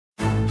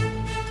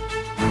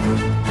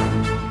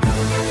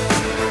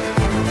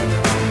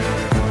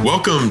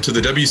Welcome to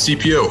the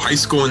WCPO High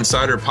School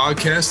Insider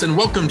Podcast, and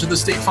welcome to the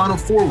State Final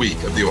 4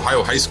 week of the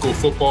Ohio High School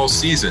football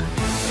season.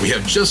 We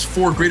have just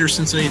 4 Greater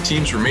Cincinnati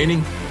teams remaining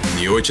in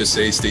the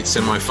OHSAA state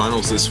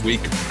semifinals this week: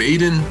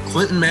 Badin,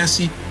 Clinton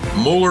Massie,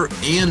 Moeller,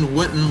 and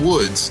Winton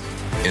Woods.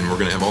 And we're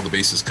going to have all the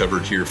bases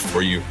covered here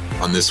for you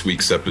on this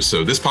week's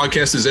episode. This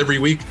podcast is every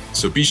week,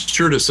 so be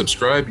sure to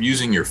subscribe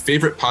using your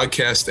favorite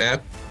podcast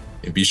app,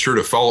 and be sure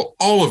to follow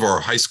all of our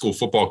high school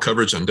football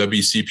coverage on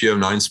WCPO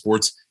 9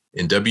 Sports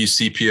and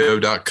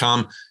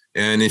WCPO.com.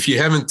 And if you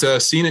haven't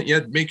seen it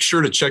yet, make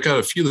sure to check out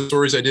a few of the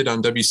stories I did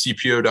on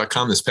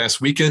WCPO.com this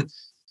past weekend,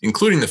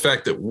 including the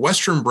fact that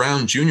Western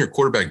Brown junior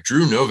quarterback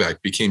Drew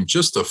Novak became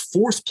just the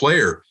 4th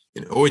player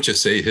in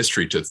OHSAA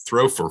history to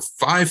throw for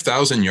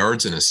 5,000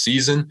 yards in a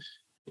season.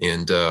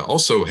 And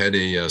also had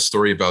a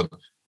story about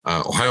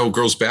Ohio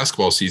girls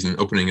basketball season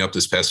opening up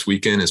this past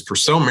weekend as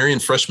Purcell Marion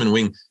freshman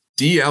wing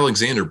Dee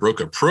Alexander broke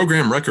a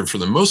program record for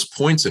the most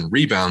points and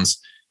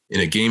rebounds in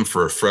a game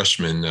for a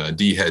freshman.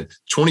 Dee had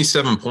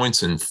 27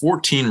 points and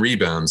 14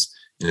 rebounds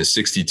in a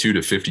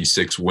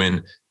 62-56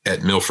 win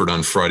at Milford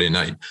on Friday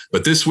night.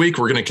 But this week,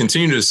 we're going to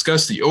continue to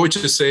discuss the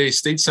OHSAA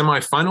state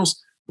semifinals.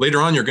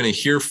 Later on, you're going to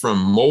hear from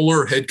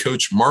Moeller head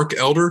coach Mark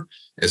Elder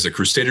as the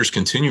Crusaders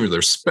continue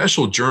their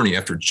special journey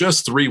after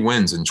just 3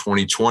 wins in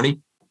 2020.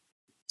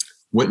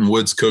 Winton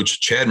Woods coach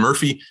Chad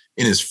Murphy,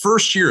 in his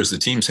first year as the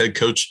team's head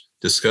coach,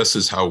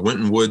 discusses how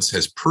Winton Woods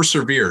has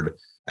persevered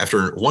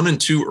after a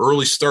 1-2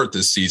 early start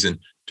this season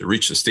to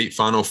reach the state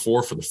Final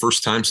Four for the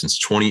first time since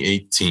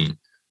 2018.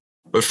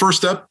 But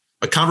first up,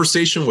 a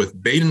conversation with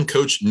Badin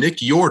coach Nick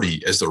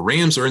Yordy as the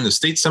Rams are in the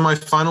state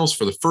semifinals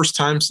for the first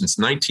time since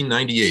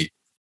 1998.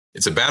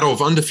 It's a battle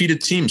of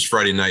undefeated teams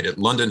Friday night at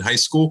London High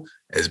School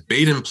as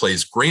Badin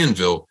plays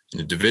Granville in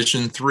a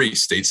Division III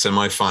state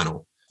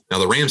semifinal. Now,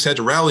 the Rams had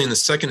to rally in the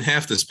second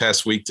half this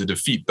past week to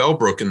defeat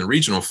Bellbrook in the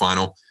regional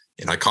final,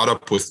 and I caught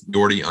up with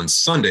Yordy on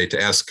Sunday to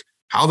ask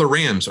how the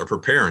Rams are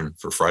preparing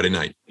for Friday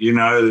night. You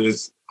know,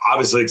 it's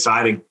obviously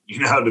exciting,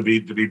 to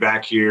be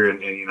back here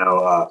and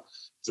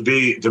to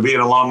be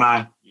an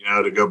alumni,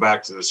 to go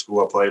back to the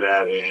school I played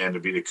at and to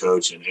be the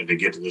coach and to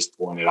get to this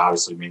point. It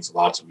obviously means a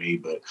lot to me,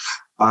 but,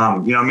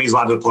 it means a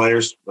lot to the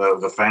players,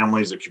 the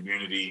families, the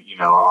community.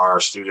 Our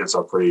students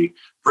are pretty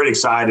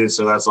excited.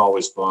 So that's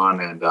always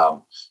fun. And,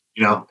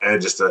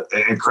 just an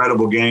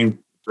incredible game,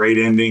 great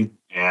ending.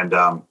 And,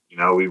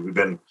 we've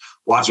been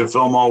watching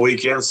film all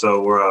weekend,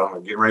 so we're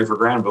getting ready for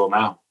Granville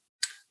now.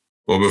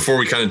 Well, before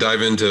we kind of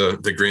dive into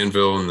the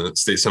Granville and the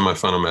state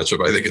semifinal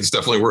matchup, I think it's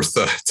definitely worth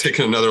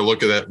taking another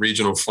look at that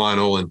regional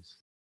final. And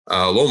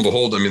lo and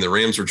behold, the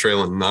Rams were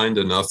trailing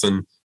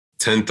 9-0,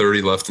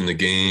 10:30 left in the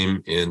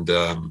game.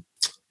 And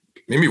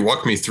maybe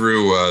walk me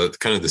through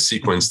kind of the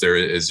sequence there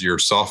as your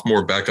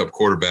sophomore backup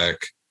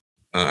quarterback,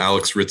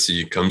 Alex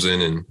Ritzy, comes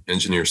in and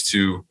engineers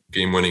 2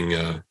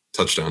 game-winning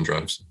touchdown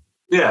drives.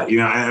 Yeah,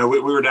 we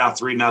were down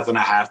 3-0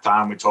 at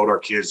halftime. We told our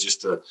kids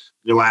just to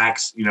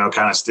relax,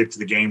 kind of stick to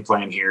the game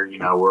plan here.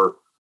 We're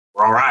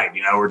all right.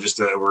 We're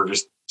just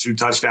 2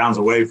 touchdowns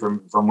away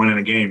from winning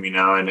a game.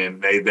 And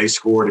then they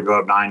scored to go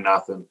up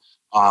 9-0.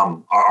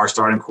 Our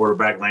starting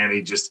quarterback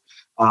Landy just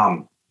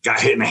got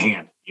hit in the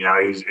hand.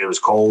 It was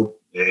cold.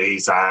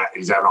 He's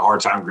having a hard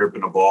time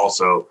gripping the ball,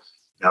 so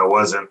it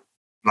wasn't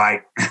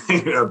like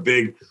a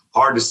big,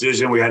 hard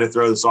decision. We had to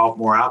throw the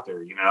sophomore out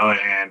there,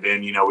 and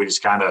then, we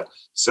just kind of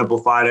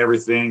simplified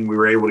everything. We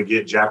were able to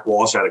get Jack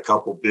Walsh at a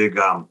couple big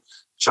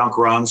chunk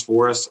runs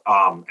for us.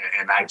 And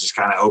that just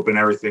kind of opened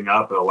everything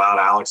up. It allowed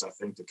Alex, I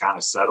think, to kind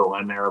of settle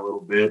in there a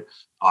little bit.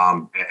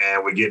 And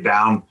we get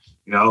down,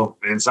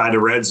 inside the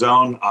red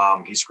zone.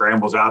 He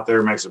scrambles out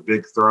there, makes a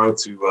big throw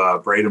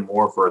to Braden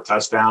Moore for a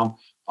touchdown.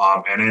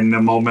 And then the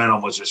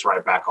momentum was just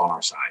right back on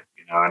our side,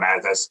 and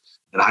that's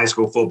in high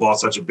school football,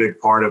 such a big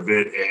part of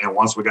it. And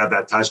once we got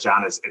that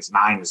touchdown, it's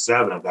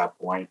 9-7 at that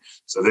point.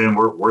 So then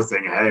we're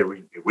thinking, hey,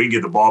 if we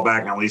get the ball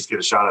back and at least get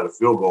a shot at a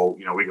field goal,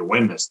 we can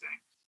win this thing.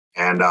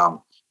 And, I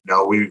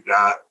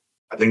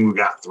think we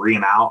got 3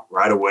 and out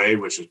right away,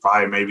 which was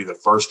probably maybe the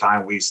first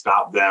time we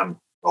stopped them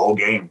the whole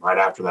game right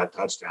after that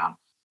touchdown.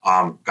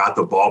 Got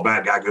the ball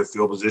back, got good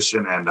field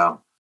position, and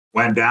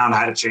went down,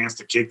 had a chance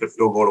to kick the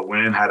field goal to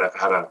win, had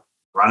a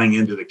running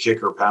into the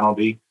kicker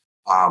penalty,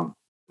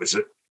 which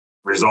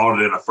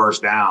resulted in a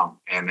first down.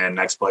 And then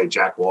next play,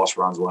 Jack Walsh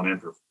runs one in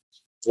for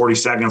 40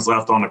 seconds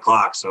left on the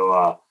clock.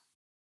 So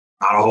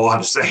not a whole lot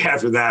to say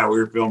after that. We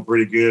were feeling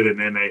pretty good. And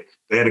then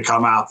they had to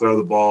come out, throw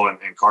the ball, and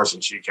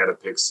Carson Cheek had a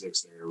pick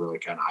 6 there to really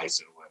kind of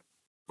ice it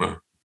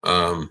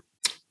away.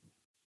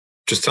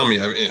 Just tell me,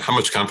 how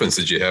much confidence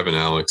did you have in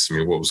Alex?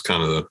 What was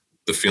kind of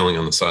the feeling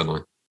on the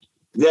sideline?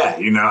 Yeah,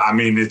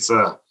 it's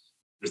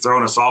you're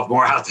throwing a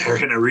sophomore out there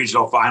in a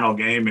regional final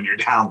game and you're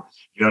down,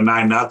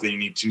 9-0. You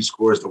need 2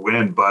 scores to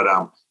win. But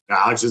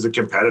Alex is a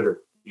competitor,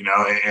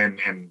 and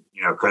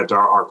credit to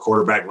our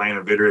quarterback,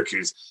 Landon Vidrick,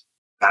 who's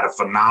had a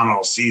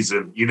phenomenal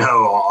season,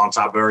 on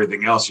top of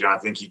everything else. I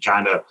think he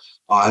kind of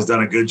has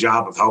done a good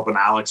job of helping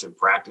Alex in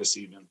practice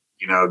even,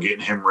 getting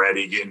him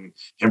ready, getting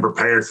him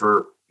prepared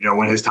for,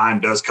 when his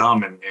time does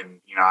come. And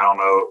I don't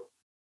know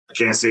I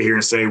can't sit here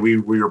and say we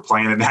were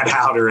planning that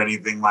out or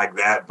anything like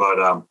that,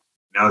 but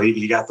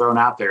he got thrown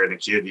out there, and the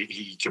kid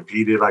he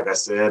competed, like I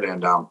said,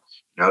 and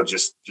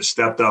just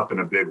stepped up in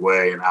a big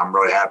way, and I'm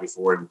really happy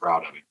for him and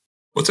proud of him.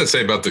 What's that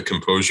say about the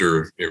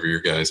composure of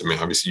your guys? I mean,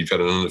 obviously you've had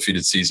an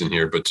undefeated season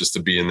here, but just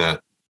to be in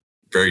that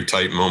very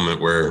tight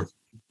moment where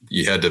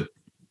you had to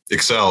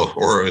excel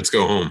or let's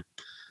go home.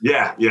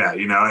 Yeah,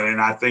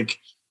 and I think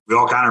we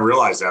all kind of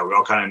realized that. We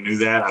all kind of knew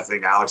that. I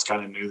think Alex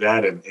kind of knew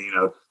that, and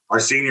our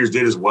seniors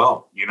did as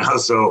well.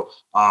 So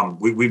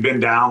we've been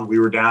down. We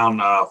were down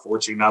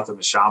 14-0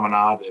 to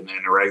Chaminade in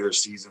the regular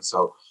season.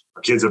 So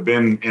our kids have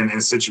been in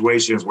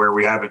situations where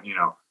we haven't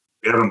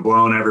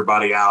blown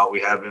everybody out.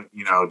 We haven't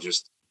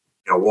just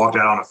walked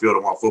out on the field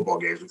and won football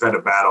games. We've had to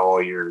battle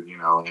all year.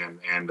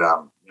 And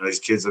these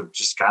kids have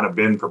just kind of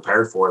been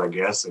prepared for it, I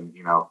guess. And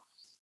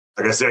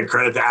like I said,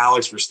 credit to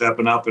Alex for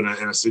stepping up in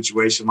a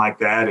situation like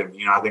that. And,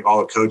 I think all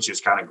the coaches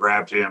kind of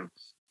grabbed him.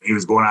 He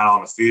was going out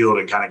on the field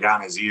and kind of got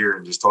in his ear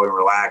and just told him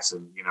relax.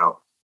 And,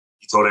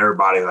 he told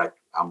everybody, like,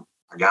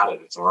 I got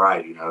it. It's all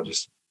right.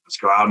 Just let's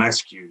go out and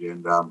execute.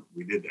 And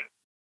we did that.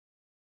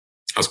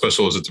 How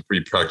special is it to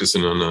be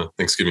practicing on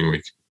Thanksgiving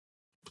week?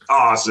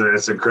 Oh,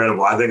 it's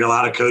incredible. I think a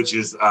lot of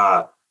coaches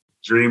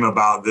dream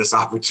about this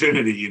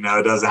opportunity.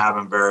 It doesn't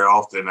happen very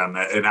often. And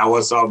that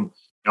was something,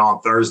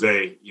 on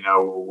Thursday,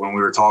 when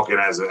we were talking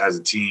as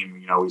a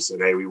team, we said,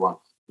 hey, we want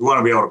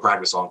to be able to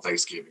practice on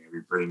Thanksgiving. It'd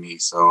be pretty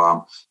neat.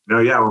 So,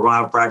 we're going to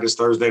have practice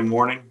Thursday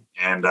morning,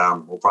 and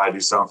we'll probably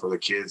do something for the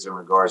kids in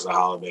regards to the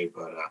holiday.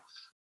 But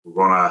we're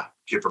going to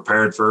get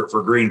prepared for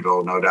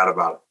Greenville, no doubt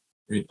about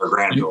it. Or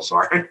Granville,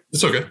 sorry.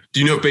 It's okay.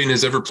 Do you know if Baden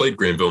has ever played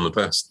Granville in the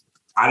past?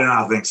 I do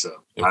not think so.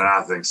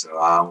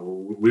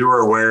 We were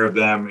aware of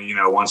them.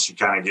 Once you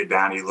kind of get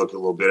down, you look a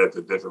little bit at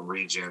the different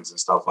regions and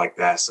stuff like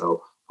that.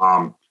 So,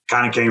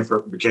 kind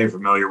of became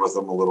familiar with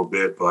them a little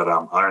bit. But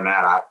other than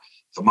that,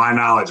 to my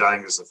knowledge, I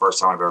think this is the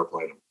first time I've ever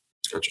played them.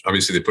 Gotcha.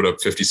 Obviously, they put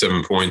up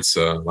 57 points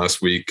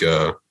last week.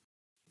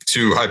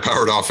 Two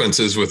high-powered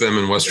offenses with them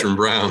and Western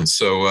Brown.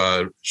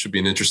 So should be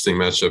an interesting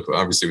matchup,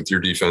 obviously, with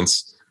your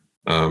defense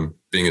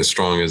being as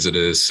strong as it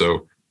is.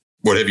 So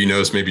what have you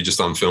noticed maybe just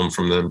on film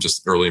from them,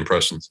 just early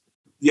impressions?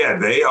 Yeah,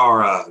 they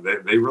are.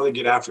 They really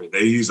get after it.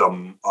 They use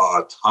a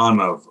ton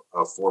of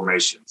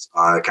formations.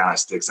 It kind of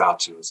sticks out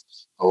to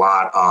us a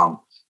lot.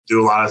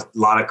 Do a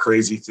lot of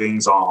crazy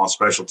things on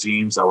special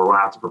teams that we're going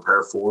to have to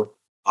prepare for.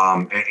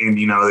 And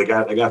they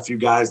got a few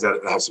guys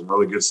that have some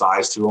really good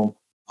size to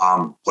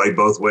them. Play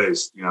both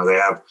ways.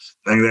 I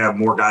think they have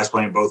more guys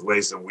playing both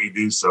ways than we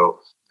do. So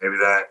maybe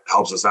that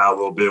helps us out a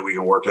little bit. We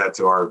can work that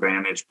to our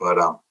advantage. But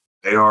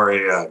they are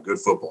a good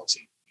football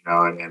team.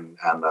 And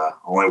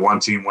only one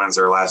team wins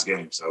their last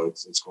game, so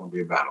it's going to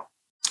be a battle.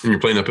 And you're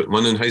playing up at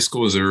London High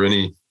School. Is there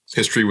any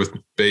history with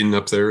Baden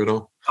up there at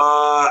all?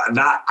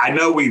 I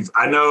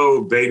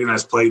know Baden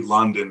has played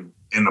London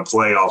in the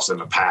playoffs in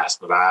the past,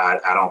 but I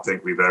don't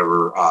think we've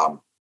ever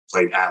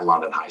played at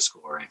London High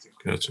School or anything.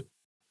 Gotcha.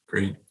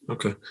 Great.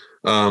 Okay.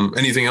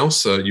 Anything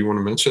else you want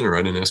to mention, or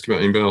I didn't ask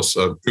about anybody else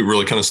who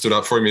really kind of stood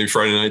out for you maybe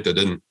Friday night that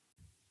didn't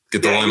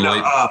get the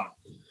limelight?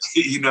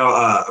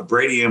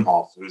 Brady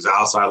Imhoff, who's the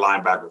outside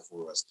linebacker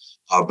for us.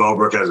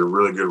 Bellbrook has a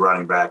really good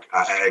running back.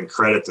 And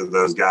credit to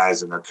those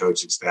guys and their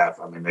coaching staff.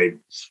 I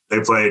mean, they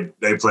played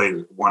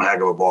one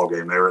heck of a ball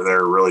game.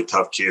 They're really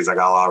tough kids. I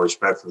got a lot of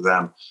respect for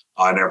them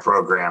in their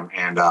program,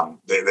 and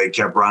they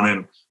kept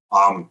running.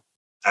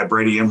 At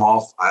Brady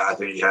Imhoff, I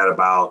think he had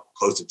about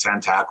close to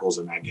 10 tackles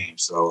in that game.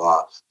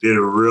 So did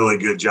a really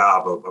good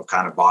job of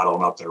kind of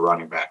bottling up their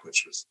running back,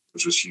 which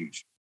was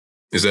huge.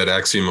 Is that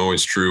axiom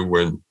always true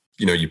when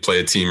you play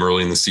a team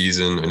early in the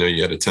season? I know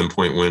you had a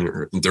 10-point win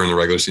during the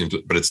regular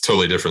season, but it's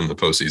totally different in the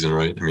postseason,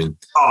 right? I mean,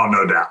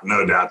 no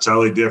doubt,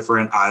 totally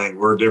different. I think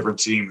we're a different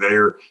team.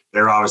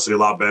 They're obviously a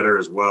lot better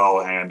as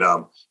well, and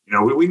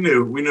we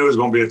knew it was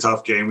going to be a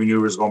tough game. We knew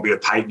it was going to be a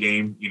tight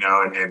game,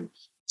 and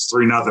it's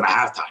 3-0 at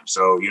halftime.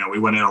 So we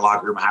went in the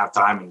locker room at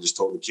halftime and just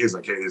told the kids,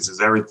 like, hey, this is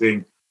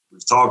everything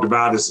we've talked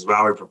about. This is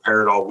how we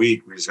prepared all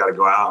week. We just got to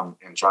go out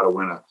and try to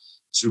win a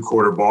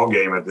 2-quarter ball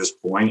game at this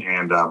point,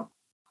 and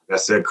I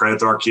said, credit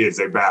to our kids.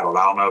 They battled.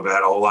 I don't know if it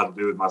had a whole lot to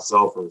do with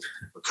myself or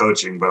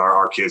coaching, but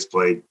our kids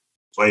played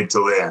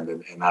till the end,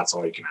 and that's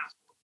all you can ask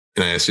for.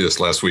 And I asked you this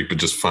last week, but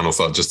just final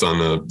thought just on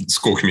the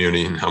school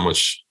community and how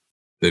much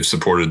they've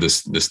supported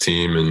this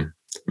team. And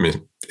I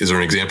mean, is there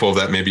an example of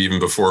that maybe even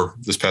before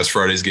this past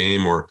Friday's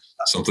game or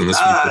something this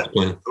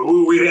week?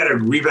 We've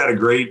had a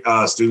great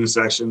student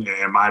section,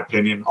 in my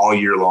opinion, all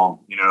year long.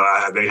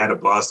 They had a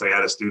bus. They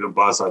had a student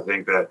bus. I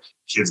think that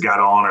kids got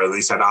on, or at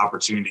least had the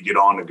opportunity to get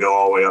on, to go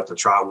all the way up to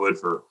Trotwood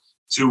for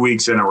 2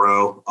 weeks in a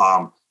row.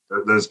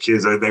 Those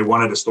kids, they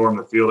wanted to storm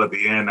the field at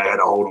the end. They had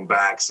to hold them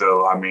back.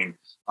 So, I mean,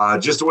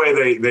 just the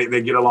way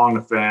they get along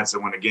the fence,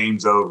 and when the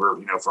game's over,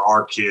 for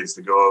our kids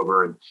to go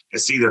over and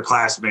see their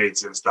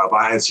classmates and stuff,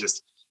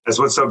 that's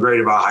what's so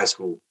great about high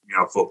school,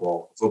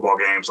 football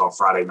games on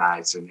Friday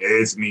nights. And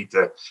it's neat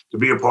to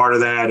be a part of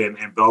that. And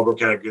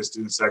Bellbrook had a good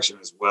student section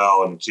as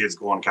well, and kids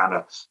going kind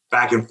of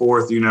back and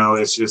forth.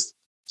 It's just,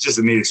 it's just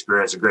a neat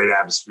experience, a great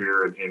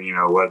atmosphere, and you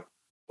know what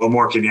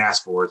more can you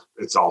ask for?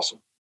 It's awesome.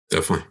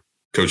 Definitely.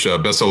 Coach,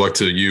 best of luck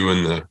to you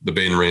and the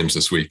Baden Rams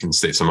this week in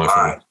state semifinal.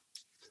 All right.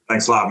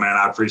 Thanks a lot, man.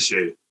 I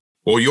appreciate it.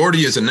 Well,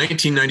 Yordi is a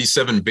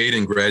 1997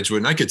 Baden graduate,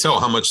 and I could tell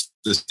how much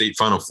the state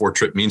Final Four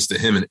trip means to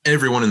him and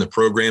everyone in the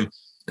program.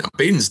 Now,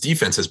 Baden's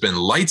defense has been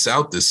lights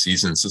out this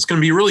season, so it's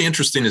going to be really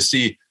interesting to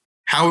see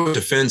how it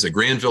defends a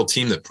Granville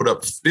team that put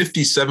up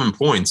 57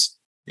 points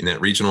in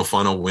that regional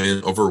final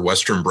win over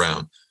Western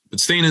Brown. But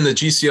staying in the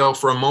GCL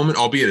for a moment,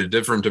 albeit a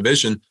different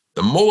division,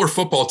 the Moeller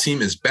football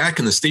team is back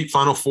in the state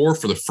Final Four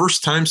for the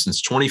first time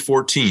since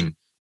 2014.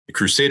 The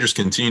Crusaders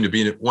continue to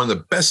be one of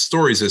the best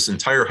stories this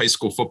entire high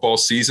school football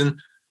season.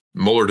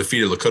 Moeller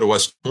defeated Lakota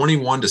West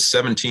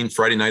 21-17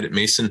 Friday night at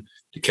Mason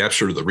to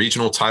capture the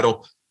regional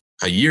title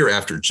a year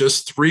after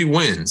just 3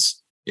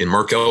 wins in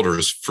Mark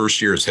Elder's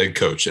first year as head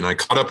coach. And I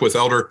caught up with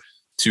Elder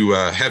to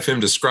have him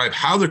describe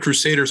how the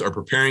Crusaders are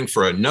preparing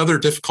for another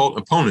difficult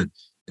opponent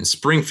in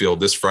Springfield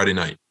this Friday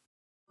night.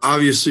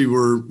 Obviously,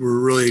 we're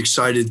really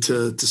excited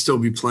to still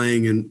be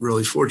playing and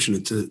really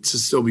fortunate to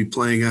still be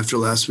playing after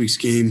last week's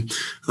game.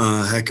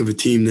 Heck of a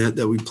team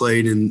that we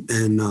played, and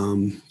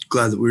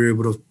glad that we were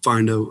able to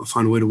find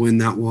a way to win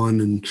that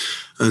one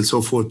and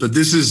so forth. But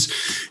this is,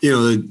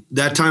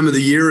 that time of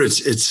the year.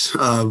 It's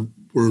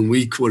we're in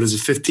week,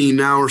 15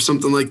 now or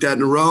something like that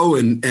in a row,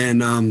 and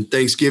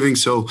Thanksgiving.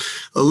 So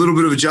a little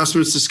bit of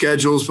adjustments to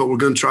schedules, but we're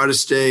going to try to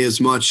stay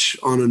as much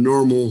on a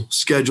normal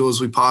schedule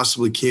as we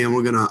possibly can.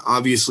 We're going to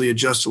obviously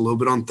adjust a little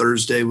bit on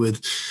Thursday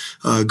with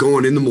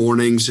going in the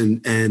mornings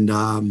and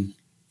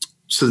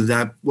so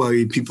that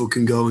way people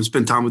can go and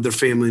spend time with their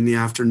family in the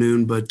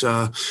afternoon. But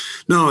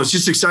no, it's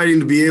just exciting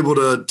to be able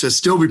to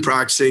still be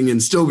practicing and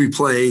still be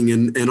playing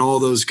and all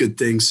those good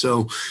things.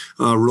 So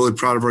really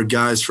proud of our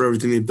guys for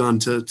everything they've done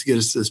to get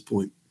us to this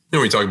point.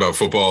 We talk about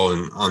football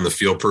and on the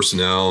field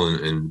personnel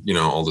and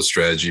all the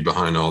strategy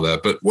behind all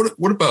that. But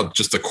what about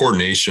just the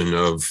coordination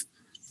of,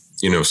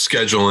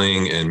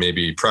 scheduling and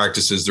maybe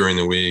practices during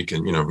the week?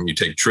 And, you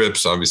take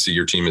trips. Obviously,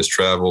 your team has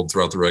traveled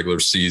throughout the regular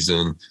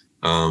season.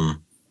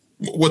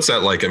 What's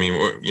that like? I mean,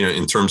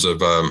 in terms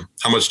of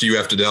how much do you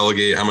have to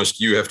delegate? How much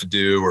do you have to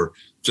do? Or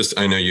just,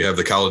 I know you have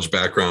the college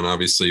background,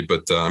 obviously,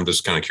 but I'm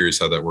just kind of curious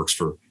how that works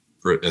for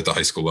at the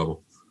high school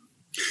level.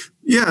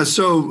 Yeah.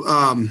 So,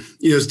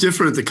 it's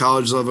different at the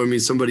college level. I mean,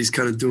 somebody's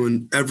kind of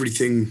doing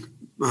everything.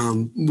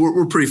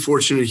 We're pretty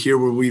fortunate here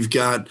where we've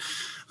got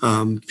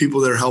people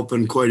that are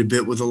helping quite a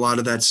bit with a lot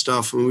of that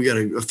stuff. I mean, we got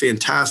a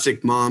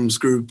fantastic moms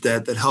group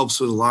that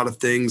helps with a lot of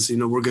things.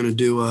 We're going to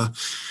do a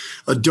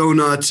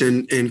donuts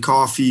and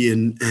coffee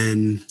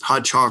and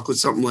hot chocolate,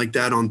 something like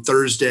that on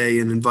Thursday,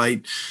 and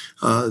invite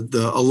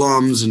the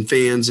alums and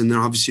fans, and then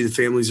obviously the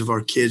families of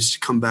our kids to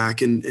come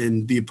back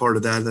and be a part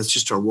of that. That's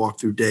just our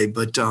walkthrough day.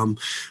 But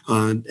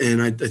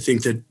and I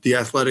think that the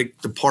athletic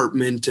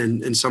department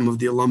and some of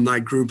the alumni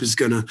group is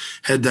going to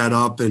head that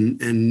up,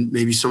 and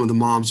maybe some of the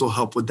moms will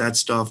help with that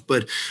stuff.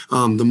 But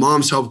the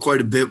moms help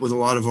quite a bit with a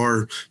lot of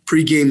our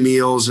pregame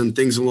meals and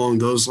things along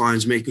those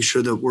lines, making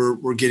sure that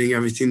we're getting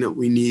everything that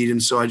we need.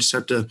 And so I just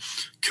have to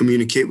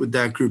communicate with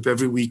that group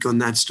every week on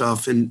that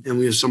stuff. And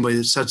we have somebody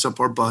that sets up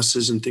our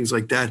buses and things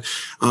like that.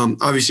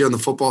 Obviously on the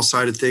football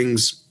side of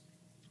things,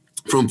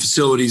 from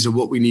facilities of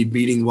what we need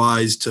meeting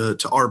wise to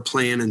our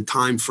plan and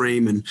time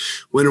frame and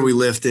when are we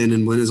lifting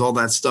and when is all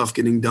that stuff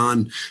getting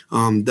done.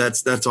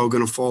 That's all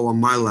going to fall on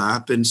my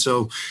lap. And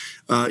so,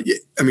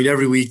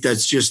 every week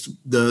that's just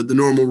the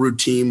normal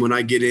routine. When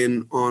I get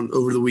in on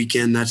over the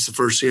weekend, that's the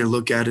first thing I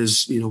look at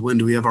is, when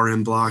do we have our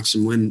end blocks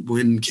and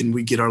when can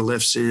we get our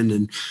lifts in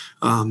and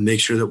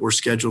make sure that we're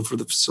scheduled for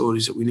the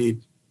facilities that we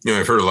need.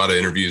 I've heard a lot of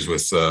interviews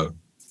with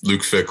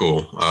Luke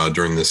Fickle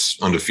during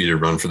this undefeated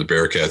run for the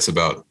Bearcats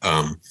about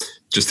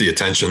just the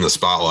attention, the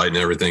spotlight and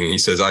everything. And he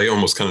says, I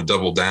almost kind of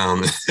double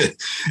down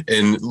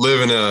and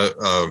live in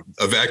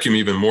a vacuum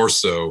even more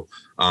so.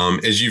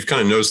 As you've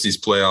kind of noticed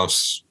these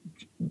playoffs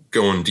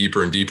going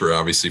deeper and deeper,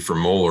 obviously for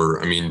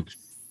Moeller, I mean,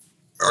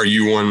 are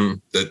you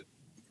one that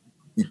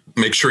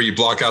make sure you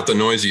block out the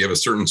noise? You have a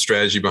certain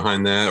strategy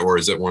behind that? Or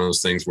is it one of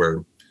those things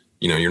where,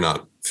 you're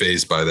not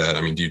fazed by that?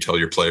 I mean, do you tell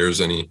your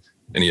players any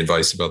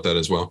advice about that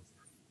as well?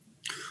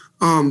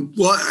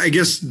 Well, I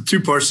guess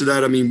two parts to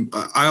that. I mean,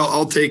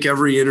 I'll take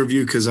every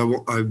interview because I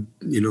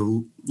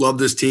love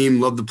this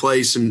team, love the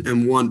place,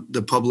 and want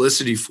the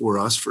publicity for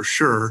us for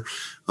sure.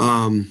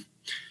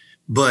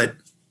 But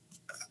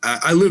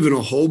I live in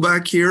a hole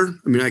back here.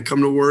 I mean, I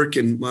come to work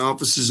and my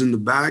office is in the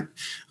back.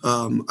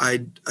 I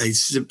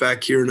sit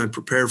back here and I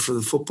prepare for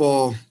the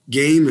football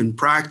game and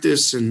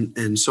practice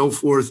and so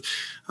forth.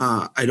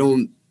 I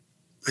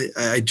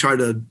try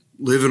to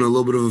live in a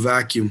little bit of a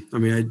vacuum. I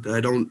mean, I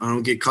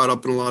don't get caught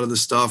up in a lot of the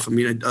stuff. I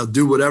mean, I'll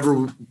do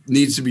whatever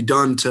needs to be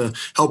done to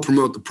help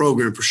promote the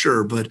program for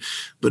sure. But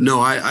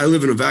no, I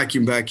live in a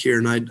vacuum back here,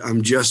 and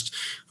I'm just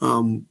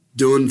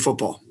doing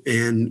football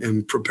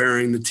and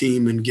preparing the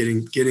team and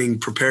getting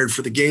prepared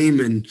for the game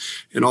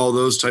and all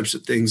those types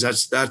of things.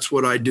 That's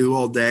what I do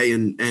all day.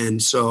 And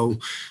so,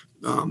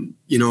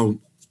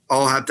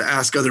 I'll have to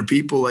ask other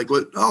people like,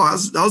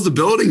 how's the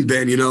building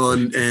been,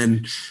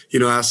 and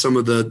ask some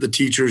of the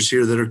teachers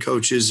here that are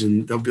coaches,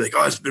 and they'll be like,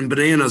 oh, it's been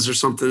bananas or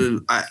something.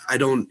 And I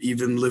don't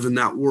even live in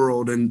that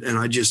world. And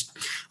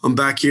I'm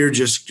back here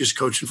just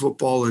coaching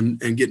football and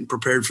getting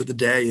prepared for the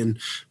day and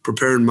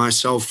preparing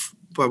myself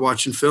by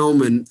watching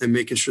film and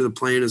making sure the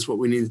plan is what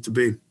we need it to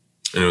be.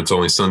 I know it's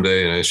only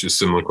Sunday, and I asked you a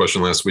similar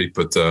question last week,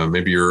 but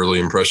maybe your early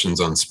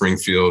impressions on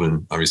Springfield,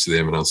 and obviously they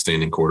have an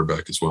outstanding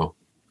quarterback as well.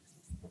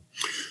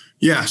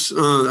 Yes.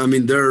 I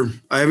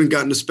haven't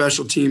gotten to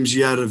special teams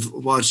yet. I've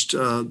watched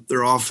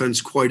their offense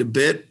quite a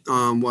bit,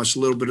 watched a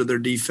little bit of their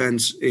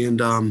defense.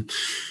 And,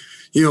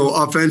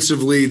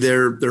 offensively,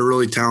 they're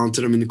really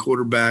talented. I mean, the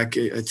quarterback,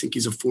 I think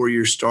he's a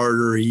 4-year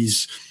starter.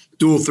 He's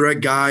dual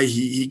threat guy.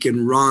 He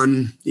can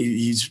run.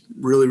 He's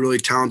really, really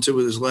talented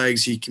with his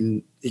legs. He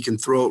can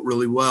throw it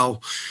really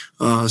well.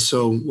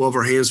 So we'll have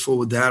our hands full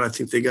with that. I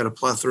think they got a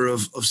plethora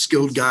of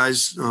skilled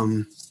guys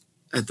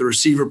at the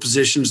receiver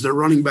positions. Their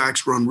running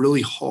backs run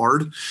really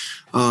hard.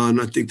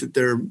 And I think that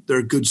they're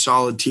a good,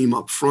 solid team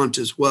up front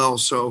as well.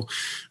 So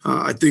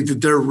I think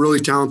that they're a really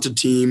talented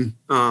team.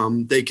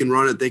 They can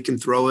run it. They can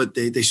throw it.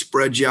 They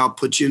spread you out,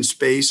 put you in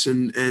space,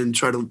 and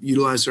try to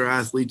utilize their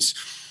athletes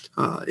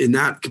in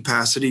that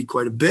capacity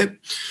quite a bit.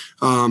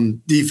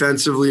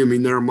 Defensively,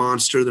 they're a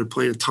monster. They're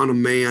playing a ton of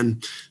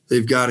man.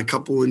 They've got a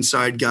couple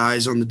inside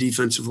guys on the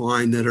defensive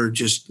line that are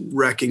just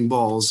wrecking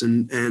balls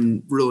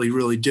and really,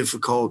 really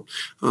difficult.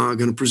 Going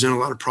to present a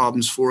lot of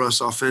problems for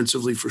us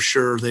offensively for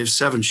sure. They have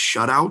 7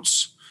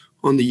 shutouts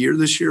on the year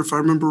this year, if I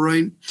remember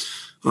right.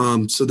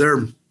 So they're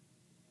in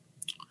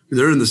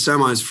the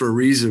semis for a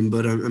reason,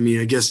 but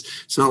I guess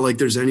it's not like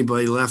there's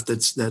anybody left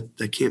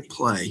that can't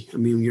play.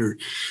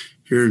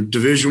 You're in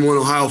Division I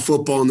Ohio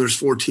football, and there's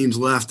 4 teams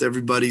left.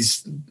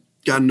 Everybody's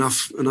got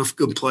enough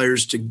good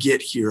players to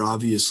get here,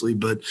 obviously,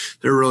 but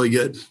they're really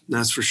good.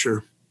 That's for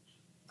sure.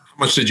 How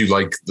much did you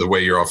like the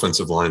way your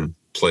offensive line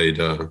played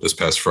this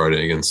past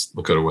Friday against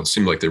Lakota West?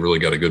 Seemed like they really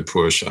got a good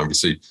push.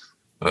 Obviously,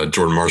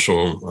 Jordan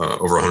Marshall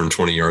over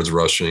 120 yards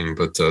rushing,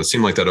 but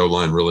seemed like that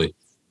O-line really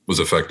was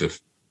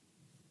effective.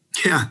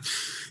 Yeah,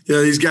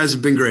 these guys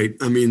have been great.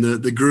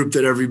 The group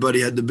that everybody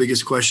had the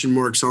biggest question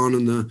marks on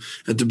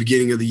at the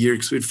beginning of the year,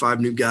 because we had 5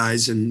 new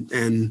guys,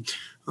 and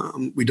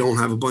we don't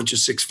have a bunch of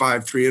 6'5",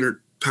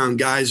 300-pound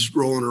guys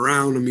rolling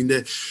around.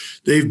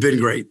 They've been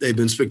great. They've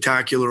been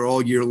spectacular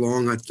all year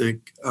long. I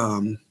think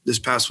this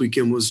past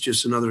weekend was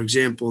just another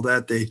example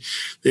that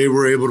they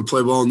were able to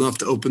play well enough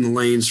to open the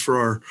lanes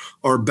for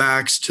our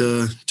backs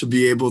to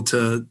be able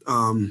to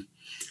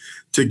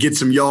get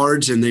some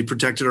yards, and they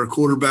protected our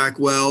quarterback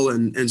well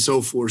and so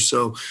forth.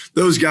 So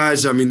those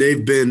guys,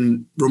 they've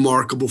been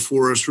remarkable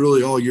for us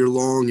really all year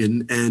long.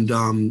 And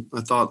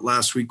I thought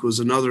last week was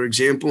another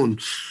example, and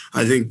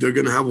I think they're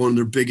going to have one of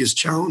their biggest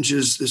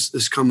challenges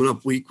this coming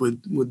up week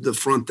with the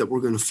front that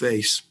we're going to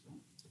face.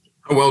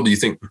 How well do you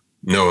think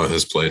Noah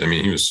has played?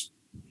 He was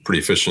pretty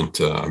efficient,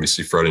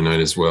 obviously Friday night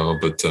as well,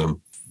 but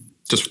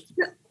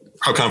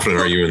how confident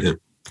are you in him?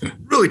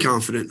 Really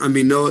confident.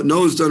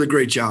 Noah's done a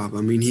great job.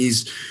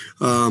 He's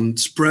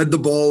spread the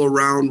ball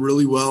around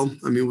really well.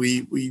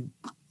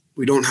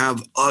 We don't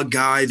have a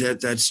guy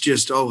that's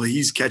just,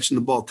 he's catching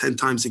the ball 10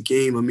 times a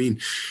game.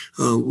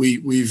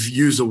 We've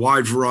used a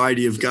wide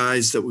variety of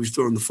guys that we've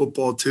thrown the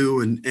football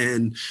to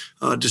and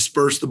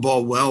dispersed the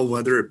ball well,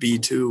 whether it be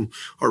to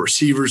our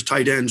receivers,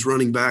 tight ends,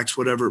 running backs,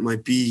 whatever it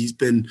might be. He's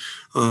been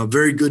a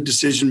very good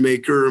decision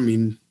maker.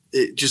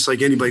 Just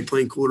like anybody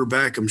playing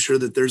quarterback, I'm sure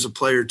that there's a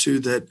player too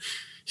that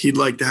he'd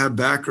like to have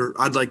back, or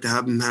I'd like to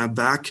have him have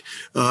back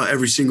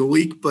every single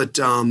week. But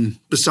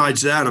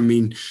besides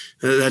that,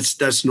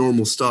 that's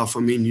normal stuff.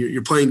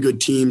 You're playing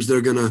good teams.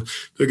 They're gonna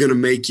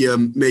make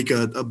you make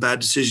a bad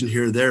decision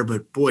here or there.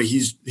 But boy,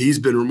 he's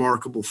been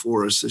remarkable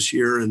for us this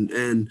year,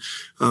 and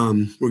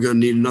we're gonna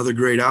need another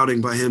great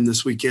outing by him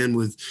this weekend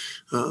with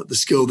the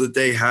skill that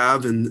they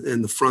have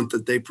and the front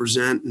that they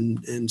present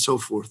and so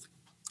forth.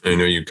 I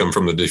know you come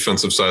from the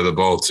defensive side of the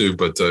ball too,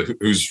 but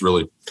who's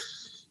really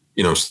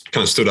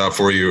kind of stood out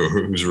for you, or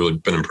who's really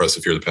been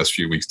impressive here the past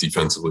few weeks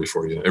defensively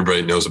for you?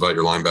 Everybody knows about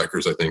your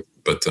linebackers, I think,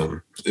 but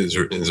is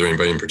there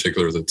anybody in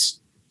particular that's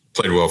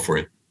played well for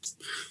you?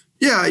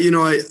 Yeah,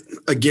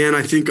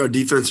 I think our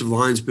defensive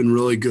line's been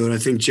really good. I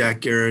think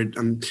Jack Garrett,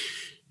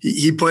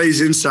 he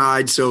plays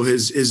inside, so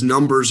his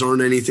numbers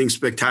aren't anything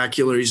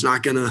spectacular. He's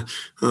not going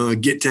to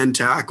get 10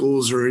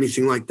 tackles or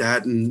anything like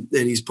that, and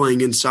he's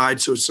playing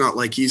inside, so it's not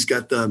like he's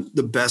got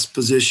the best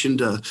position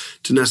to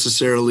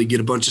necessarily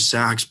get a bunch of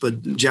sacks.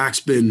 But Jack's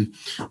been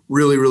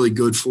really, really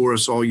good for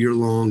us all year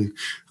long,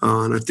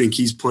 and I think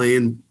he's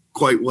playing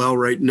quite well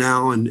right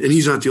now, and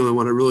he's not the only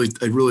one.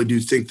 I really do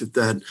think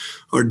that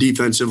our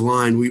defensive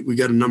line, we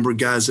got a number of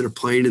guys that are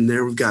playing in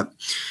there. We've got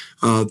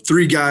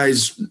 3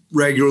 guys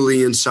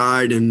regularly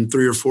inside and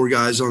 3 or 4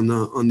 guys on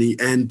the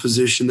end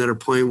position that are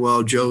playing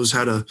well. Joe's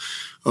had a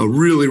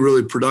really,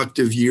 really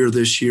productive year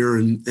this year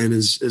and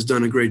has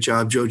done a great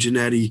job. Joe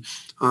Giannetti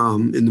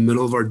in the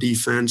middle of our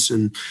defense,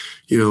 and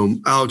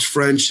Alex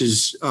French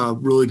is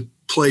really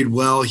played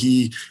well.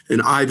 He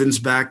and Ivan's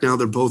back now.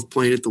 They're both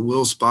playing at the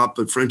will spot,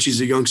 but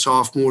Frenchie's a young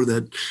sophomore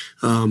that,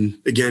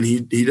 again,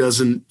 he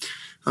doesn't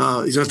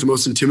he's not the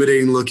most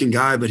intimidating looking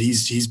guy, but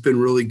he's been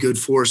really good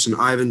for us. And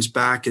Ivan's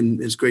back,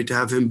 and it's great to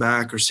have him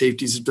back. Our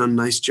safeties have done a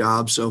nice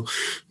job. So,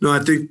 no, I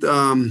think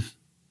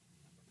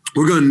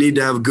we're going to need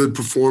to have a good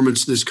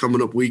performance this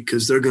coming up week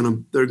because they're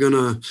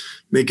gonna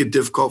make it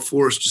difficult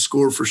for us to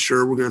score for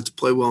sure. We're going to have to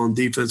play well on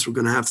defense. We're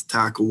going to have to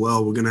tackle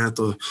well. We're going to have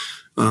to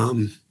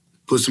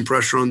put some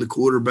pressure on the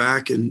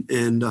quarterback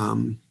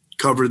and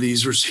cover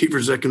these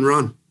receivers that can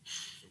run.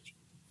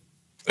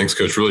 Thanks,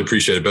 Coach. Really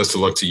appreciate it. Best of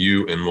luck to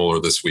you and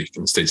Moeller this week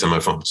in the state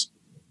semifinals.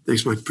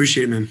 Thanks, Mike.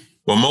 Appreciate it, man.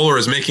 Well, Moeller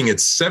is making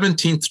its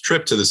 17th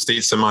trip to the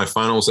state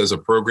semifinals as a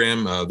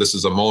program. This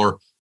is a Moeller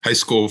high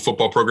school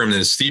football program that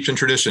is steeped in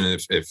tradition.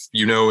 If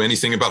you know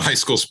anything about high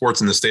school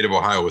sports in the state of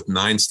Ohio, with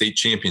 9 state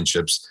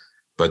championships,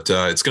 but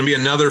it's going to be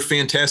another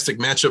fantastic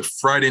matchup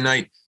Friday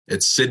night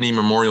at Sidney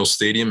Memorial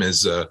Stadium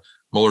as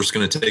Moeller's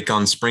going to take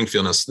on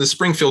Springfield. Now, this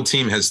Springfield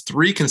team has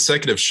 3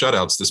 consecutive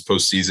shutouts this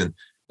postseason,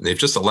 and they've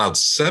just allowed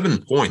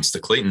 7 points to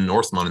Clayton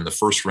Northmont in the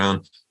first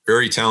round.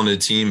 Very talented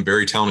team,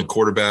 very talented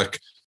quarterback,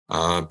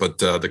 but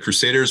the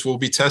Crusaders will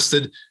be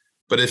tested.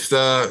 But if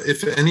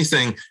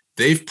anything,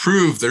 they've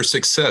proved their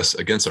success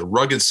against a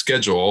rugged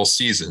schedule all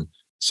season.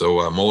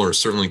 So Moeller is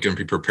certainly going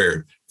to be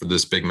prepared for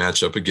this big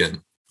matchup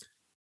again.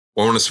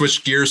 Well, I want to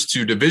switch gears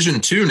to Division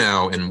II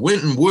now, and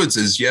Winton Woods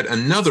is yet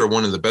another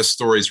one of the best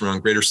stories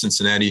around Greater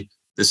Cincinnati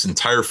this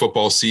entire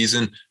football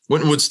season.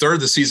 Winton Woods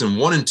started the season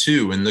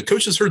 1-2, and the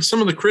coaches heard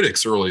some of the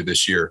critics early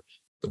this year.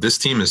 But this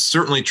team has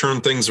certainly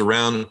turned things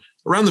around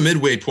the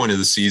midway point of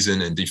the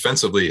season, and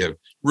defensively have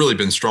really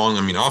been strong.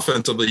 I mean,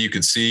 offensively, you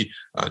could see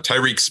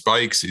Tyreek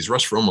Spikes. He's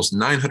rushed for almost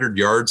 900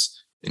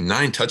 yards and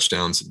 9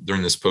 touchdowns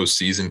during this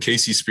postseason.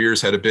 Casey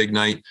Spears had a big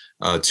night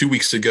 2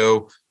 weeks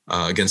ago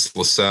against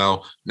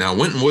LaSalle. Now,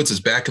 Winton Woods is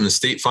back in the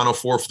state Final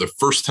Four for the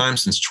first time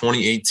since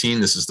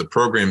 2018. This is the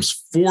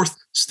program's 4th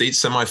state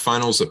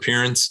semifinals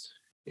appearance,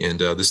 and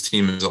this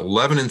team is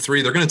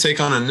 11-3. They're going to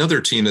take on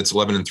another team that's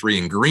 11-3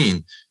 in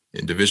green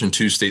in Division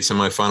II state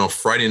semifinal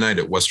Friday night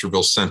at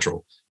Westerville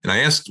Central. And I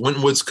asked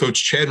Winton Woods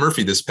coach Chad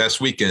Murphy this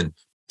past weekend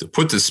to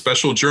put this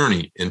special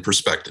journey in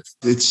perspective.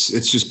 It's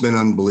just been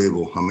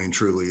unbelievable. I mean,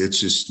 truly, it's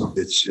just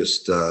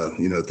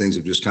things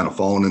have just kind of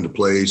fallen into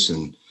place,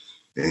 and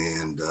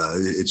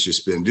it's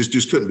just been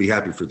just couldn't be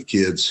happy for the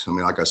kids. I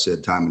mean, like I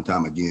said, time and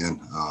time again,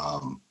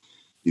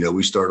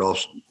 we started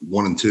off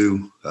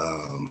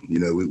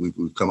 1-2.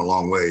 We've come a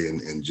long way,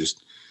 and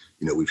just,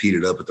 we've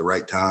heated up at the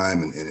right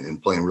time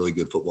and playing really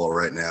good football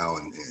right now,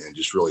 and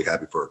just really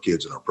happy for our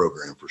kids and our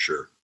program for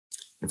sure.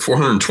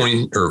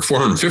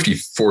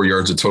 454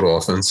 yards of total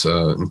offense,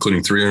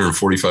 including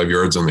 345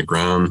 yards on the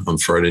ground on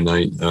Friday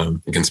night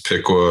against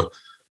Piqua.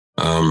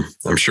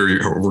 I'm sure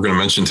we're going to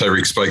mention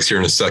Tyreek Spikes here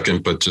in a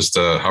second, but just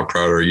how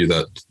proud are you of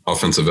that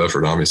offensive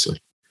effort, obviously?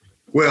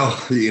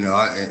 Well,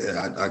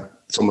 I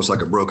it's almost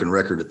like a broken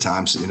record at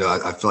times.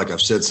 I feel like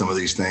I've said some of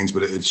these things,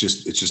 but it's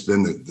just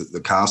been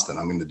the constant.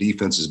 I mean, the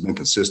defense has been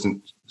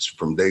consistent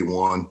from day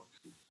one,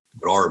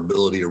 but our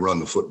ability to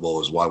run the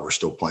football is why we're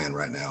still playing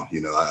right now.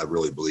 I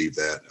really believe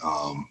that.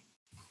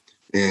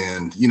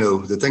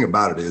 The thing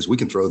about it is we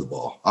can throw the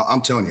ball.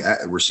 I'm telling you,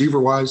 receiver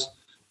wise,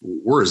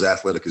 we're as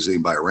athletic as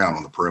anybody around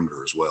on the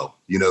perimeter as well.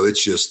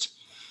 It's just,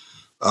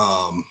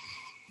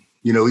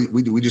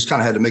 we just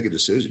kind of had to make a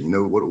decision.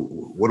 What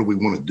do we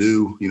want to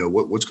do?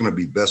 What's going to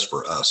be best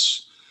for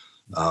us?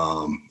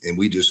 And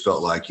we just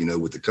felt like,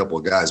 with the couple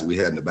of guys we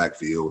had in the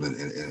backfield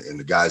and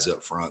the guys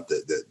up front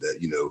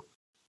that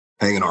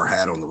hanging our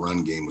hat on the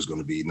run game was going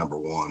to be number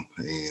one.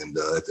 And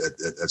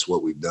that's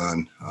what we've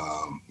done.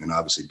 And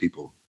obviously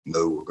people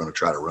know we're going to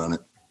try to run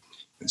it,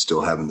 and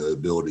still having the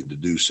ability to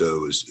do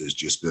so is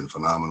just been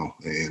phenomenal.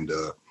 And,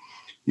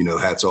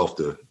 hats off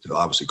to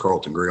obviously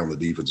Carlton Gray on the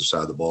defensive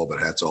side of the ball, but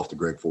hats off to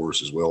Greg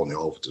Forrest as well on the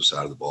offensive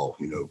side of the ball,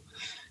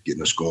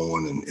 getting us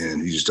going.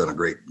 And he's just done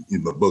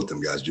both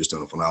them guys just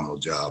done a phenomenal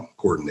job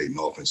coordinating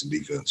offense and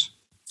defense.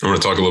 I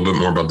want to talk a little bit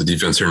more about the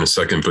defense here in a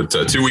second, but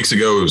 2 weeks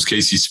ago, it was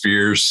Casey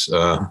Spears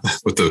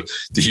with the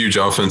huge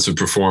offensive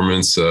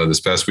performance.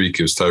 This past week,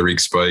 it was Tyreek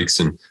Spikes.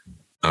 And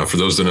for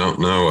those that don't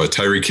know,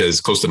 Tyreek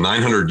has close to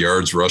 900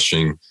 yards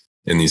rushing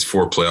in these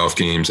 4 playoff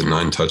games and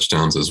 9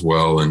 touchdowns as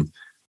well. And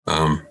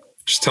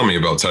just tell me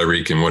about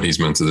Tyreek and what he's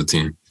meant to the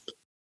team.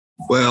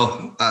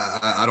 Well,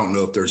 I don't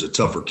know if there's a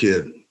tougher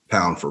kid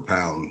pound for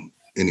pound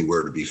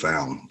anywhere to be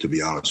found, to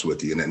be honest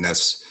with you. And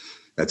that's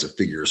a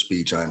figure of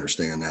speech. I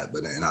understand that,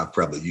 and I've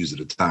probably used it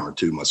a time or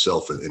two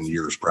myself in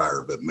years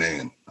prior. But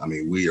man, I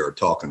mean, we are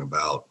talking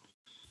about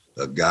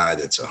a guy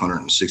that's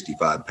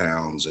 165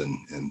 pounds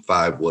and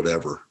 5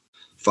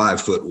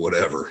 foot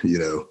whatever,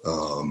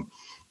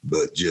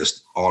 but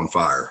just on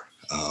fire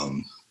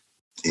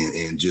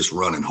and just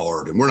running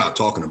hard. And we're not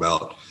talking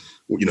about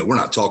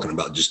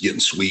just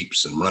getting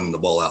sweeps and running the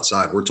ball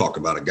outside. We're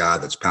talking about a guy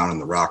that's pounding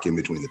the rock in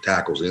between the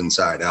tackles,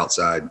 inside,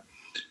 outside,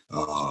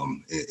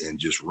 and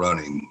just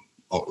running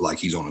like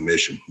he's on a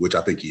mission, which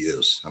I think he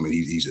is. I mean,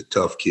 he's a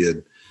tough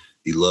kid.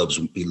 He loves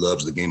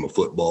the game of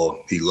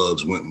football. He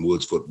loves Winton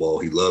Woods football.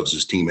 He loves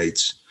his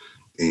teammates,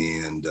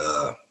 and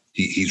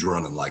he's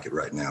running like it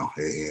right now.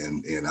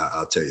 And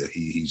I'll tell you,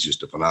 he's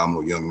just a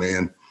phenomenal young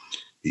man.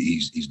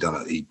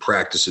 He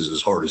practices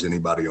as hard as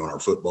anybody on our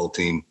football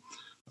team.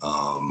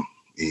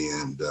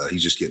 And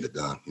he's just getting it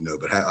done,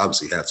 but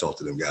obviously hats off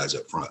to them guys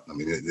up front. I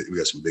mean, we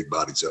got some big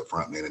bodies up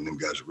front, man, and them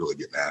guys are really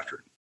getting after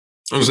it.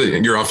 I was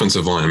saying, your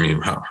offensive line, I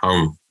mean,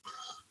 how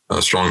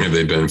strong have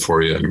they been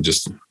for you? I mean,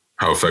 just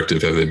how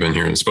effective have they been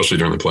here, especially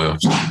during the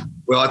playoffs?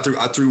 Well,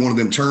 I threw one of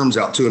them terms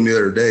out to him the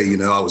other day.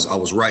 I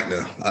was writing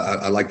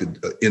I like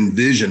to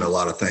envision a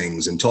lot of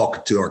things and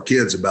talk to our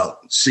kids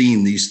about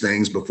seeing these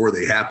things before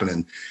they happen.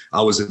 And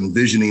I was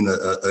envisioning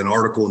an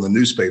article in the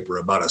newspaper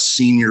about a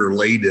senior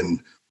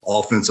laden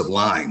offensive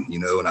line,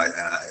 and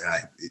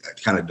I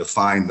kind of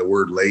defined the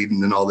word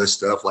laden and all this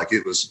stuff. Like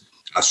it was,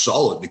 I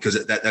saw it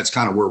because that's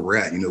kind of where we're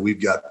at. We've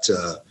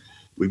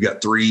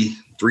got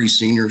three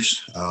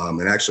seniors,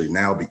 and actually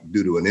now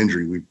due to an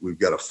injury, we've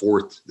got a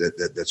fourth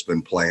that's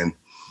been playing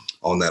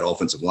on that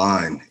offensive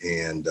line.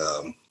 And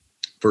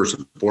first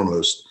and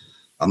foremost,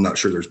 I'm not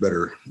sure there's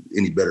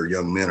any better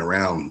young men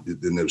around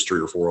than those 3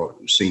 or 4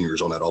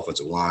 seniors on that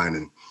offensive line,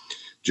 and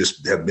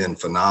just have been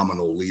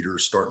phenomenal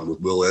leaders, starting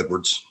with Will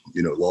Edwards,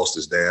 lost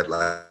his dad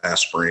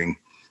last spring.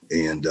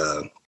 And,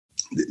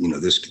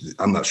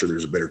 I'm not sure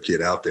there's a better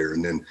kid out there.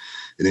 And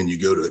then you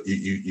go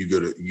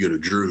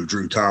to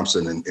Drew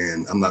Thompson,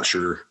 and I'm not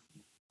sure,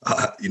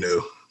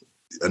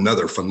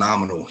 another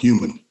phenomenal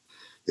human.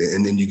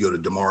 And then you go to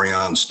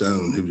Demarion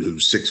Stone,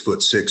 who's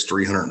 6'6",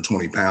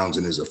 320 pounds,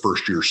 and is a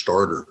first-year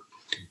starter,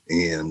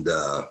 and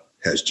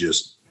has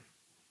just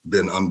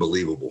been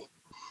unbelievable.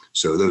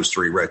 So those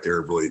 3 right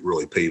there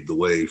really paved the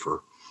way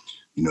for,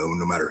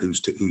 no matter who's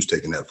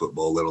taking that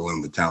football, let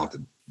alone the talent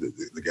of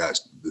the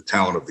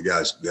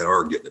guys that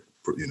are getting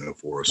it,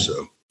 for us.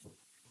 So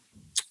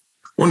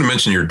I wanted to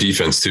mention your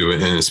defense too,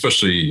 and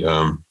especially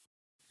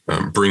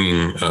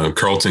bringing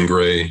Carlton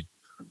Gray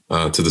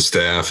to the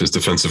staff as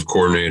defensive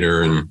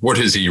coordinator, and what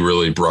has he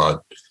really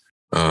brought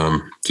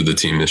to the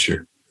team this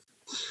year?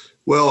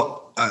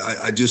 Well,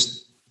 I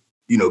just,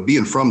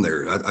 being from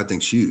there, I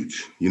think is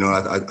huge.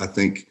 I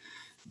think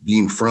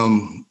being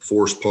from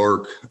Forest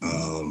Park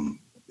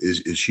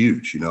is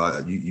huge.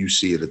 You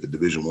see it at the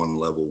Division I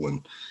level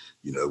when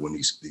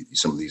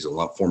some of these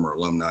former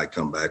alumni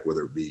come back,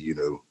 whether it be,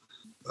 the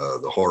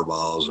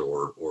Harbaughs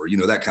or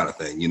that kind of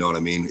thing. You know what I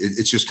mean?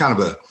 It's just kind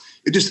of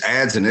it just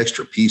adds an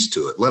extra piece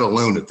to it, let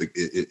alone if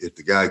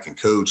the guy can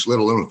coach, let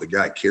alone if the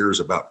guy cares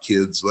about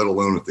kids, let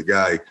alone if the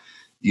guy,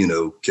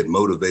 can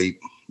motivate.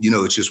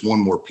 It's just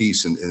one more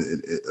piece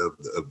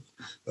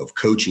of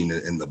coaching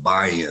and the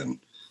buy-in.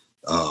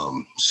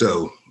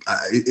 So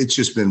it's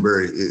just been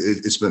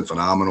it's been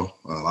phenomenal.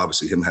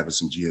 Obviously him having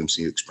some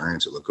GMC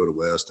experience at Lakota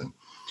West, and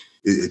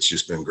it's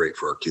just been great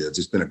for our kids.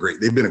 They've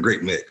been a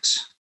great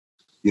mix.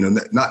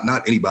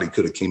 Not anybody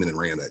could have came in and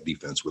ran that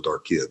defense with our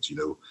kids,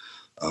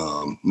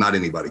 not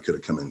anybody could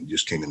have came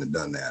in and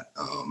done that.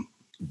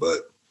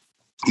 But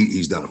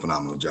he's done a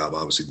phenomenal job,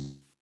 obviously.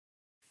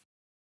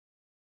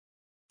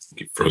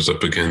 He froze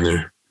up again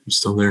there. You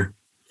still there?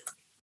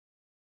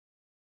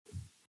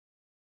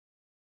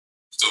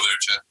 Still there,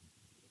 Chad?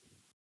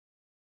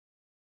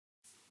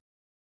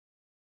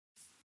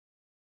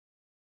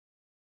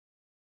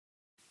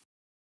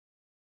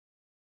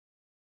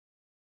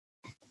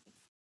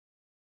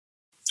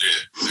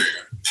 There you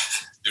go.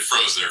 It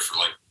froze there for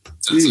like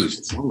 10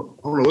 seconds. I don't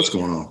know what's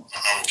going on.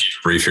 I will keep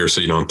it brief here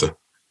so you don't have to.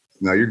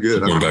 No, you're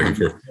good. Going back and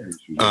forth.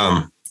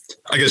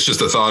 I guess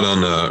just a thought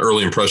on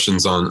early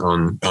impressions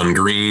on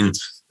Green.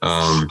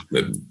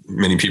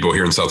 Many people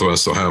here in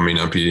Southwest Ohio may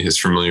not be as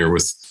familiar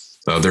with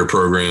their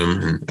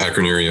program. An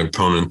Akron area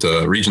opponent,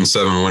 Region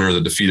 7 winner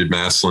that defeated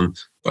Massillon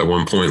by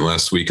 1 point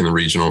last week in the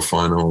regional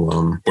final.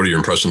 What are your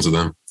impressions of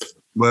them?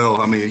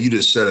 Well, I mean, you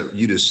just said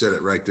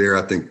it right there.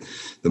 I think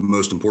the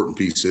most important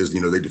piece is,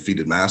 they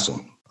defeated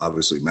Massillon.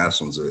 Obviously,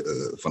 Massillon's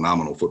a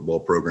phenomenal football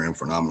program,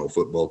 phenomenal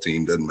football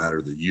team. Doesn't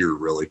matter the year,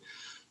 really.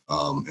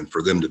 And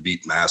for them to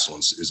beat Massillon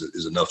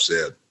is enough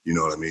said. You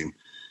know what I mean?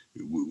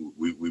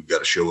 We've got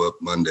to show up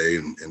Monday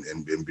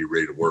and be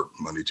ready to work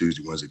Monday,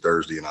 Tuesday, Wednesday,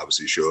 Thursday, and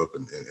obviously show up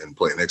and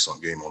play an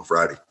excellent game on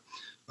Friday.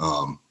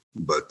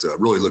 But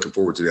really looking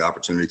forward to the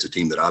opportunity. It's a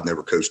team that I've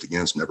never coached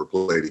against, never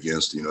played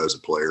against, as a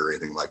player or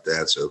anything like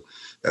that. So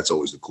that's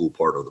always the cool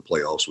part of the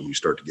playoffs when you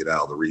start to get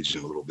out of the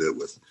region a little bit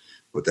with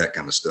that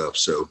kind of stuff.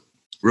 So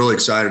really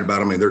excited about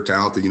them. I mean, they're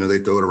talented. They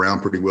throw it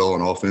around pretty well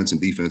on offense,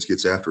 and defense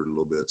gets after it a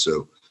little bit.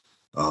 So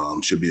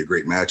should be a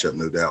great matchup,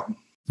 no doubt.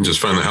 Just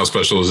finally, how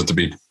special is it to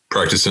be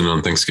practicing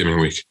on Thanksgiving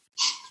week?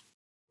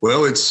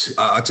 Well,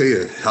 I'll tell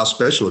you how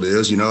special it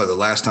is. The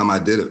last time I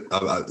did it,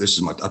 I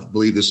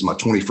believe this is my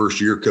 21st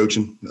year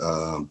coaching,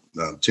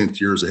 10th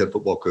year as a head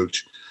football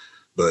coach.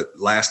 But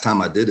last time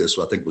I did this,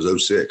 I think it was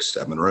 2006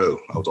 at Monroe.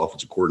 I was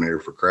offensive coordinator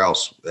for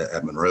Krause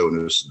at Monroe.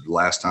 And the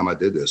last time I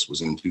did this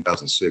was in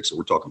 2006. So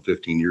we're talking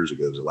 15 years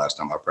ago. It was the last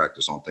time I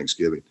practiced on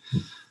Thanksgiving.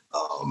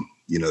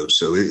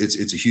 So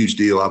it's a huge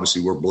deal.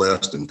 Obviously, we're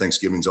blessed, and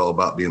Thanksgiving's all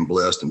about being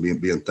blessed and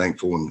being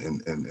thankful,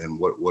 and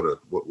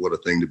what a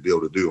thing to be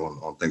able to do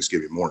on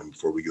Thanksgiving morning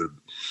before we go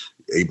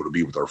able to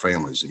be with our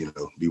families,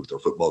 be with our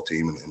football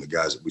team and the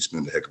guys that we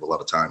spend a heck of a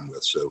lot of time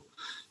with. So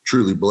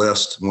truly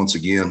blessed once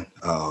again.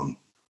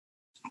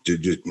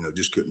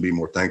 Just couldn't be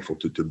more thankful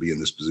to be in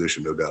this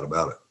position, no doubt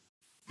about it.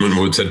 Winton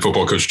Woods head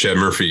football coach Chad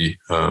Murphy,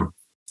 I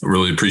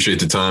really appreciate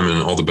the time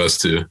and all the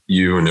best to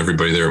you and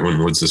everybody there at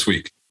Winton Woods this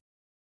week.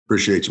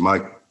 Appreciate you,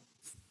 Mike.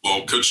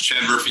 Well, Coach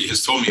Chad Murphy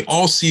has told me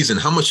all season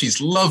how much he's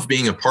loved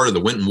being a part of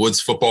the Winton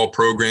Woods football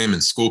program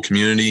and school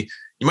community.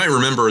 You might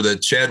remember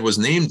that Chad was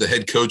named the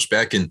head coach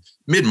back in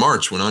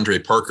mid-March when Andre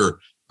Parker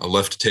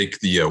left to take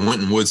the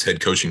Winton Woods head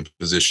coaching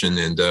position.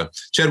 And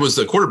Chad was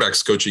the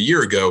quarterback's coach a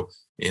year ago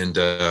and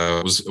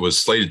was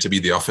slated to be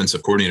the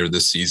offensive coordinator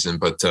this season.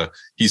 But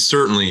he's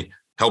certainly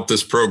helped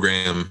this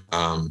program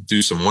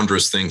do some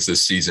wondrous things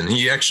this season.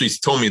 He actually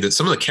told me that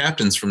some of the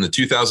captains from the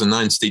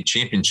 2009 state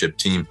championship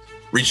team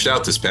reached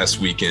out this past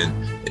weekend,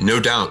 and no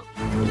doubt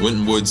the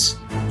Winton Woods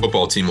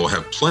football team will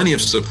have plenty of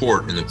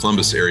support in the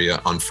Columbus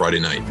area on Friday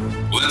night.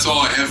 Well, that's all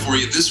I have for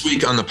you this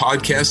week on the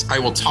podcast. I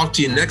will talk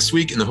to you next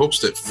week in the hopes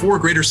that 4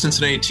 Greater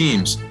Cincinnati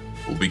teams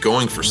will be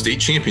going for state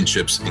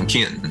championships in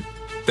Canton.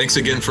 Thanks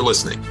again for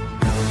listening.